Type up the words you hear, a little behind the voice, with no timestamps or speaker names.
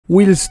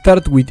We'll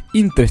start with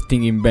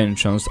interesting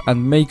inventions and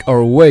make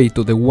our way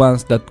to the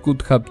ones that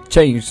could have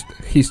changed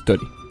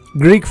history.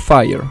 Greek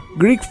fire.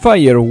 Greek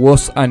fire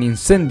was an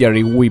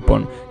incendiary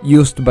weapon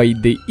used by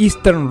the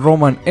Eastern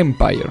Roman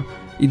Empire.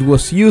 It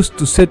was used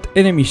to set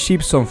enemy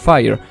ships on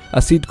fire,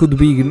 as it could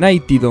be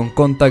ignited on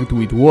contact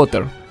with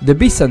water. The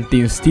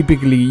Byzantines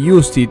typically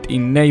used it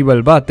in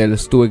naval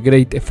battles to a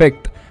great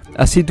effect,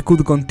 as it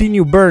could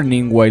continue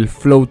burning while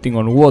floating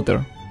on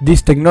water.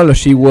 This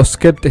technology was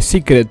kept a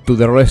secret to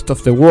the rest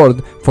of the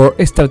world for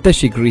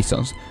strategic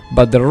reasons,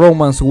 but the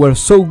Romans were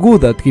so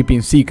good at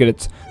keeping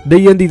secrets,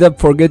 they ended up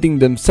forgetting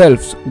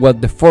themselves what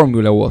the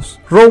formula was.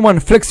 Roman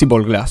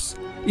flexible glass.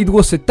 It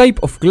was a type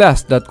of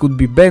glass that could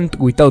be bent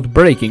without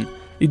breaking.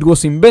 It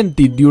was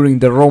invented during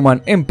the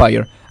Roman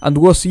Empire and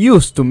was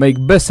used to make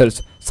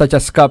vessels such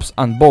as cups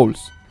and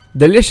bowls.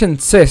 The legend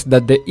says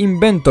that the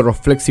inventor of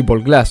flexible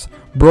glass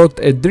brought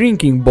a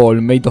drinking bowl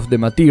made of the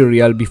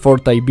material before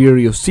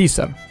Tiberius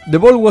Caesar. The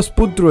bowl was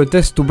put through a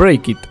test to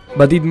break it,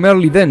 but it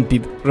merely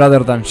dented rather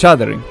than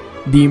shattering.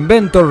 The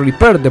inventor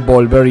repaired the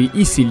bowl very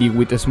easily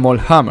with a small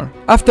hammer.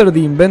 After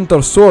the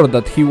inventor swore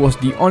that he was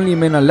the only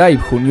man alive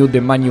who knew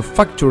the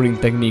manufacturing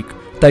technique,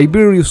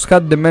 Tiberius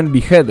had the man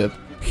beheaded.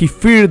 He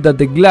feared that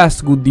the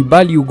glass would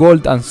devalue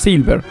gold and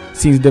silver,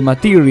 since the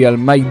material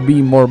might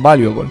be more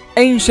valuable.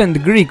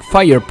 Ancient Greek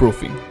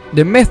fireproofing.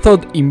 The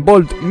method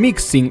involved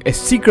mixing a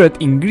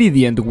secret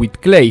ingredient with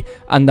clay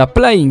and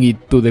applying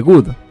it to the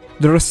wood.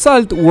 The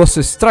result was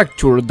a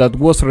structure that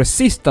was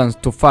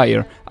resistant to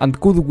fire and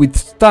could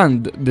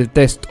withstand the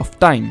test of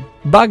time.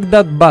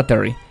 Baghdad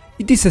Battery.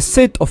 It is a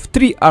set of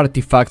 3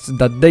 artifacts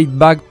that date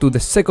back to the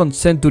 2nd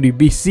century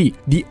BC.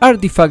 The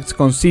artifacts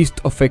consist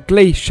of a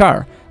clay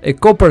jar, a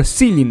copper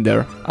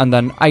cylinder, and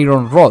an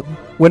iron rod.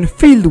 When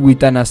filled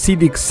with an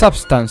acidic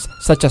substance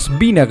such as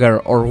vinegar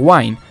or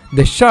wine,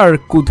 the jar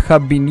could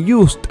have been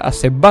used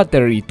as a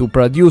battery to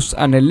produce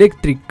an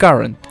electric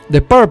current.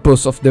 The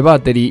purpose of the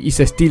battery is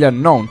still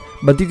unknown,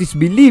 but it is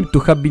believed to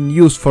have been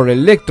used for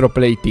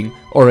electroplating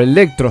or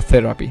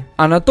electrotherapy.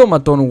 An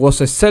automaton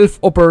was a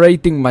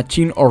self-operating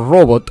machine or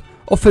robot,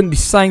 often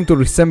designed to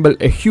resemble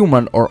a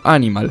human or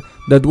animal,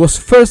 that was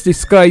first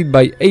described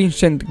by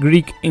ancient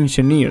Greek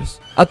engineers.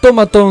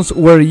 Automatons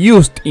were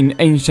used in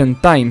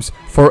ancient times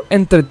for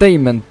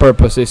entertainment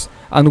purposes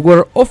and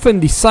were often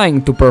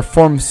designed to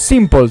perform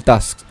simple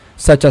tasks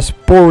such as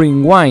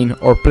pouring wine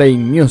or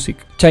playing music.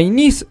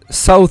 Chinese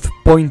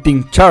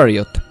south-pointing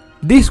chariot.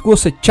 This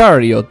was a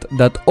chariot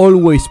that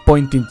always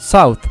pointed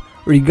south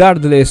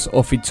regardless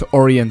of its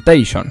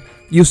orientation,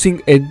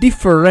 using a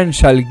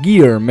differential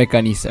gear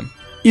mechanism.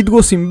 It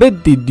was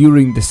invented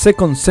during the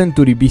 2nd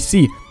century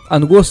BC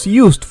and was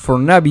used for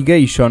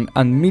navigation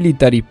and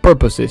military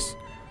purposes.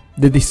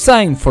 The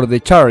design for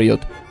the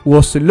chariot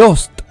was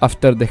lost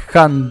after the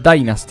Han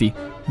Dynasty,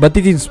 but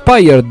it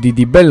inspired the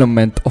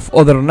development of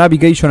other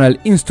navigational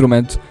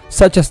instruments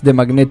such as the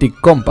magnetic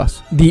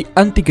compass. The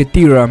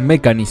Antikythera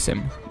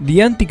mechanism. The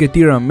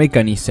Antikythera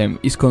mechanism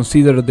is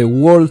considered the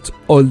world's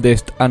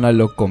oldest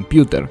analog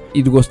computer.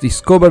 It was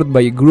discovered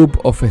by a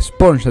group of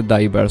sponge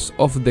divers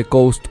off the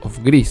coast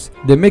of Greece.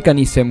 The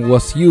mechanism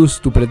was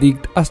used to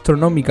predict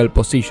astronomical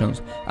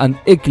positions and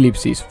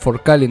eclipses for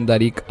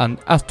calendaric and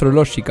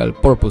astrological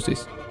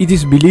purposes. It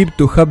is believed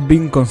to have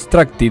been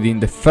constructed in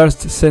the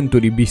 1st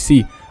century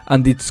BC,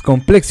 and its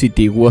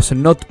complexity was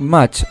not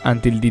much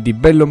until the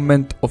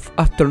development of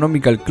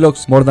astronomical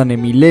clocks more than a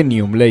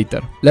millennium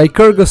later.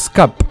 Lycurgus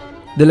cup.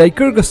 The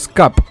Lycurgus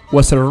cup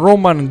was a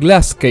Roman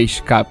glass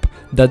cage cup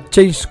that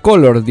changed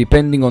color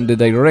depending on the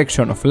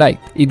direction of light.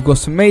 It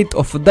was made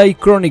of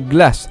diachronic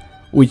glass,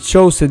 which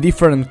shows a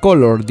different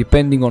color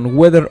depending on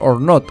whether or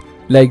not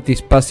light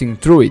is passing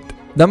through it.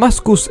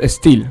 Damascus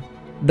steel.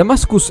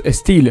 Damascus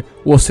steel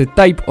was a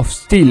type of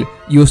steel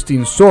used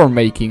in sword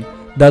making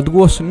that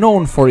was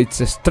known for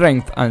its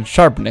strength and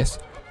sharpness.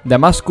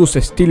 Damascus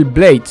steel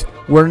blades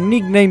were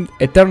nicknamed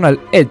Eternal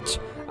Edge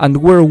and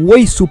were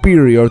way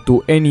superior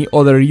to any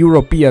other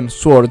European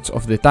swords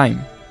of the time.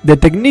 The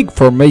technique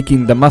for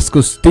making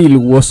Damascus steel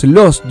was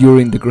lost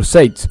during the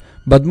Crusades,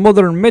 but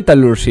modern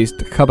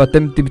metallurgists have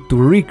attempted to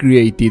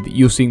recreate it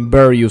using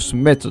various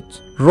methods.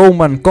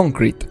 Roman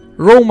concrete.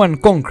 Roman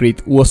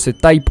concrete was a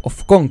type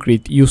of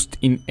concrete used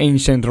in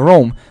ancient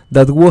Rome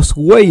that was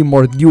way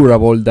more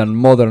durable than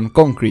modern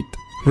concrete.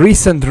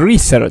 Recent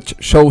research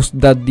shows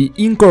that the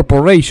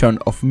incorporation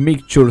of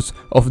mixtures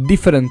of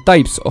different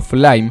types of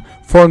lime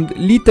formed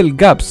little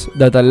gaps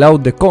that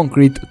allowed the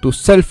concrete to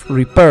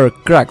self-repair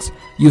cracks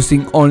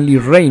using only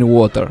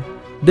rainwater.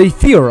 They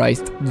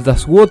theorized that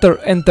as water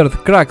entered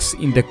cracks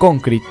in the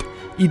concrete,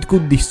 it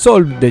could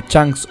dissolve the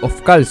chunks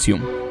of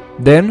calcium.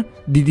 Then,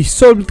 the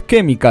dissolved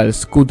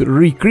chemicals could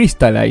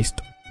recrystallize,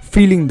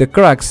 filling the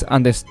cracks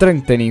and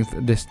strengthening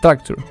the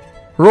structure.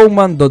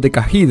 Roman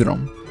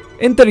dodecahedron.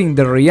 Entering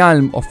the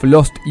realm of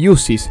lost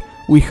uses,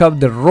 we have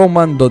the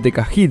Roman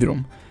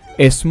dodecahedron,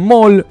 a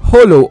small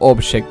hollow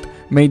object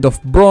made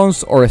of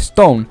bronze or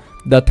stone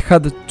that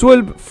had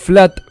 12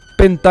 flat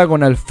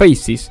pentagonal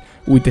faces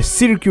with a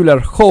circular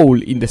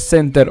hole in the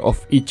center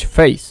of each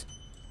face.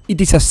 It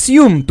is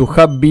assumed to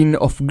have been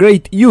of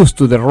great use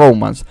to the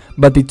Romans,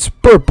 but its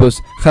purpose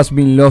has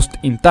been lost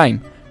in time.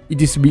 It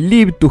is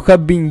believed to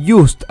have been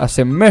used as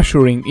a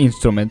measuring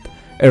instrument,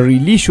 a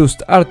religious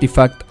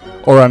artifact,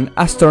 or an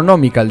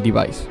astronomical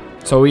device.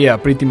 So yeah,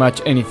 pretty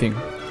much anything.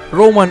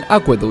 Roman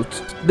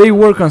aqueducts. They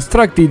were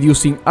constructed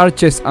using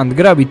arches and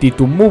gravity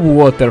to move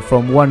water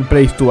from one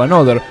place to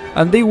another,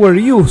 and they were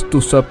used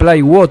to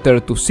supply water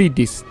to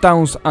cities,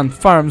 towns and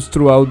farms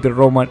throughout the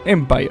Roman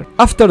Empire.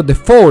 After the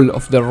fall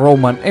of the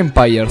Roman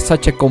Empire,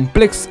 such a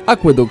complex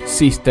aqueduct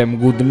system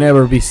would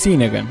never be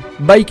seen again.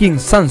 Viking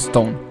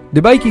sandstone.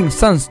 The Viking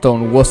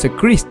sandstone was a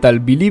crystal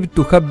believed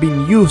to have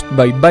been used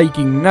by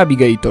Viking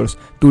navigators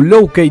to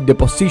locate the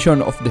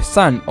position of the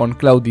sun on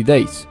cloudy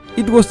days.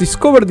 It was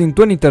discovered in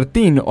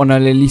 2013 on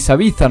an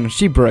Elizabethan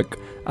shipwreck,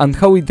 and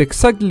how it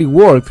exactly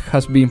worked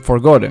has been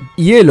forgotten.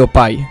 Yellow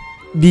pie.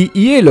 The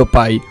yellow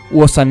pie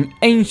was an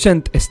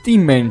ancient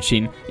steam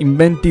engine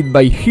invented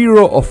by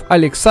Hero of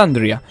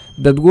Alexandria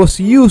that was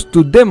used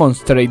to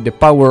demonstrate the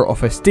power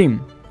of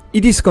steam.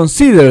 It is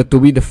considered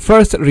to be the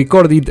first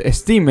recorded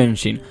steam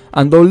engine,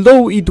 and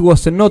although it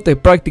was not a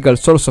practical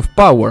source of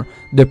power,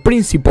 the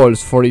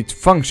principles for its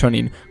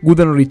functioning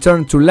wouldn't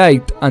return to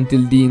light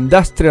until the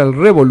Industrial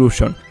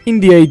Revolution in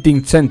the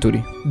 18th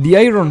century. The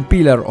Iron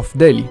Pillar of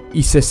Delhi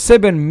is a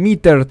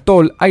 7-meter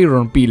tall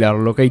iron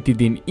pillar located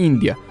in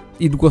India.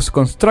 It was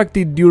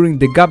constructed during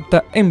the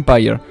Gupta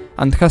Empire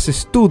and has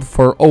stood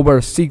for over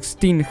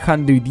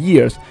 1600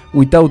 years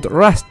without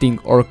rusting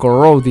or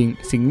corroding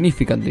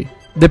significantly.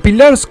 The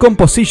pillar's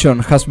composition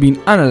has been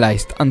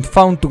analyzed and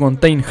found to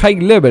contain high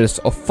levels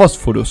of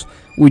phosphorus,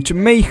 which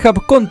may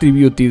have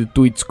contributed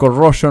to its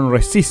corrosion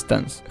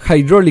resistance.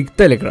 Hydraulic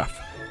telegraph.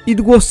 It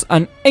was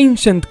an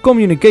ancient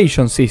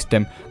communication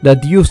system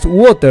that used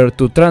water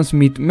to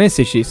transmit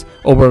messages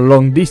over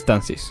long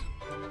distances.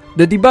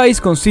 The device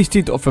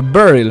consisted of a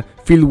barrel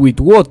filled with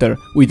water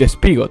with a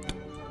spigot.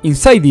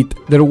 Inside it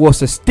there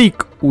was a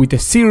stick with a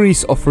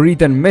series of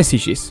written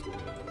messages.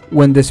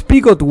 When the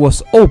spigot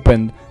was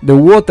opened, the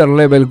water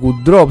level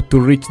would drop to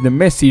reach the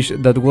message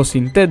that was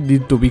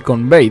intended to be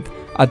conveyed,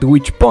 at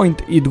which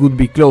point it would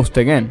be closed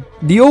again.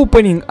 The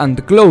opening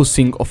and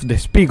closing of the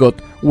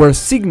spigot were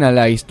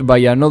signalized by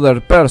another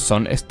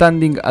person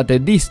standing at a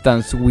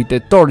distance with a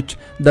torch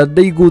that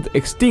they would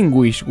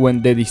extinguish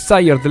when the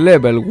desired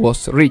level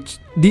was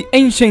reached. The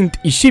ancient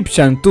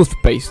Egyptian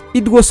toothpaste.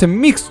 It was a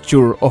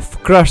mixture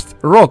of crushed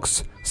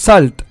rocks,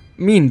 salt,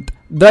 mint,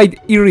 dried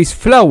iris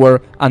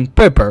flower and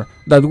pepper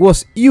that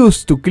was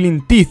used to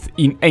clean teeth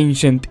in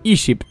ancient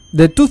Egypt.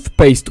 The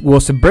toothpaste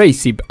was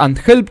abrasive and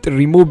helped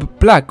remove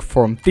plaque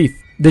from teeth.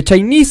 The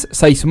Chinese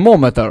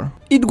seismometer.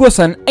 It was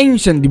an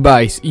ancient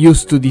device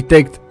used to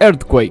detect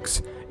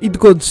earthquakes. It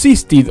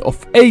consisted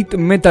of 8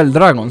 metal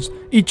dragons,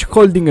 each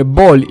holding a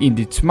ball in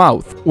its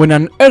mouth. When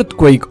an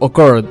earthquake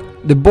occurred,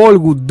 the ball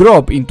would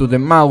drop into the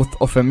mouth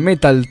of a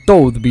metal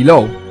toad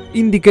below,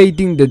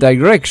 indicating the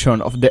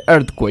direction of the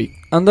earthquake.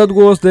 And that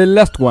was the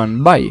last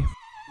one. Bye.